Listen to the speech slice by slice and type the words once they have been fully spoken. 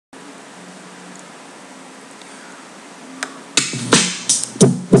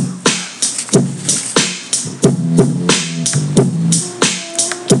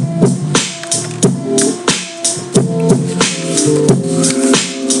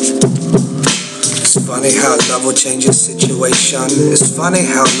funny how love will change your situation. It's funny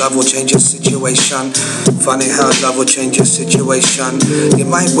how love will change your situation. Funny how love will change your situation. You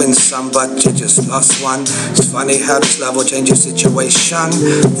might win some, but you just lost one. It's funny how this love will change your situation.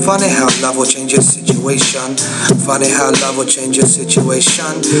 Funny how love will change your situation. Funny how love will change your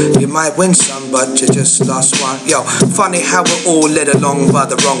situation. You might win some, but you just lost one. Yo, funny how we're all led along by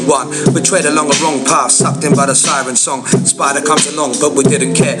the wrong one. We tread along a wrong path, sucked in by the siren song. Spider comes along, but we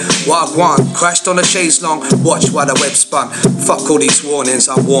didn't care. Wagwan, crashed on a chaise long. Watch while the web spun. Fuck all these warnings,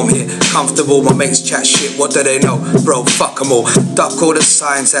 I'm warm here, comfortable. My mates chat shit, what do they know? Bro, fuck them all. Duck all the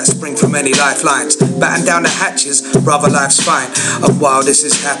signs that spring from any lifelines. Batten down the hatches, brother, life's fine. And while this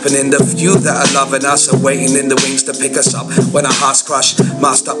is happening, the few that are loving us are waiting in the wings to pick us up. When our hearts crush,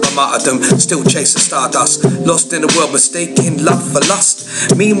 masked up by martyrdom, still chasing stardust. Lost in the world, mistaking love for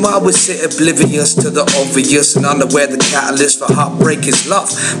lust. Meanwhile, we sit oblivious to the obvious and unaware the catalyst for heartbreak is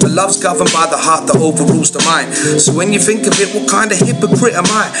love. But love's governed by the heart that overrules the mind. So when you think of it, what kind of hypocrite am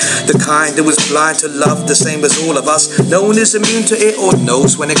I? The kind that was blind to love, the same as all of us. No one is immune to it or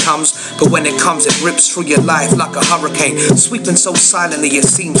knows when it comes. But when it comes, it rips through your life like a hurricane, sweeping so silently it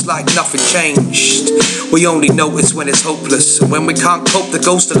seems like nothing changed. We only notice when it's hopeless, and when we can't cope, the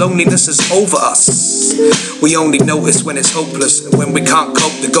ghost of loneliness is over us. We only notice when it's hopeless, and when we can't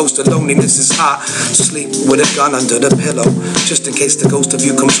cope, the ghost of loneliness is high. Sleep with a gun under the pillow, just in case the ghost of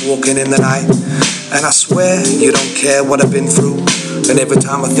you comes walking in the night. And I swear you don't care what I've been through, and every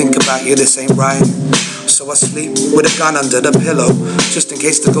time I think about you, this ain't right. So I sleep with a gun under the pillow, just in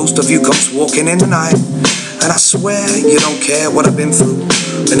case the ghost of you comes walking in the night. And I swear you don't care what I've been through,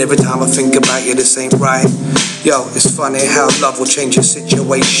 and every time I think about you, this ain't right. Yo, it's funny how love will change your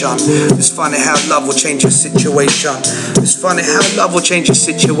situation. It's funny how love will change your situation. It's funny how love will change your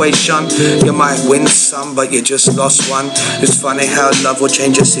situation. You might win some, but you just lost one. It's funny how love will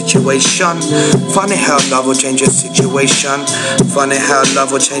change your situation. Funny how love will change your situation. Funny how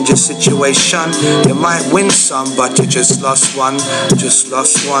love will change your situation. You might win some, but you just lost one. Just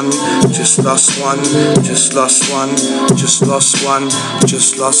lost one. Just lost one. Just lost one. Just lost one.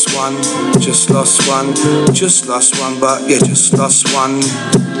 Just lost one. Just lost one. Just lost one, but you just lost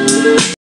one.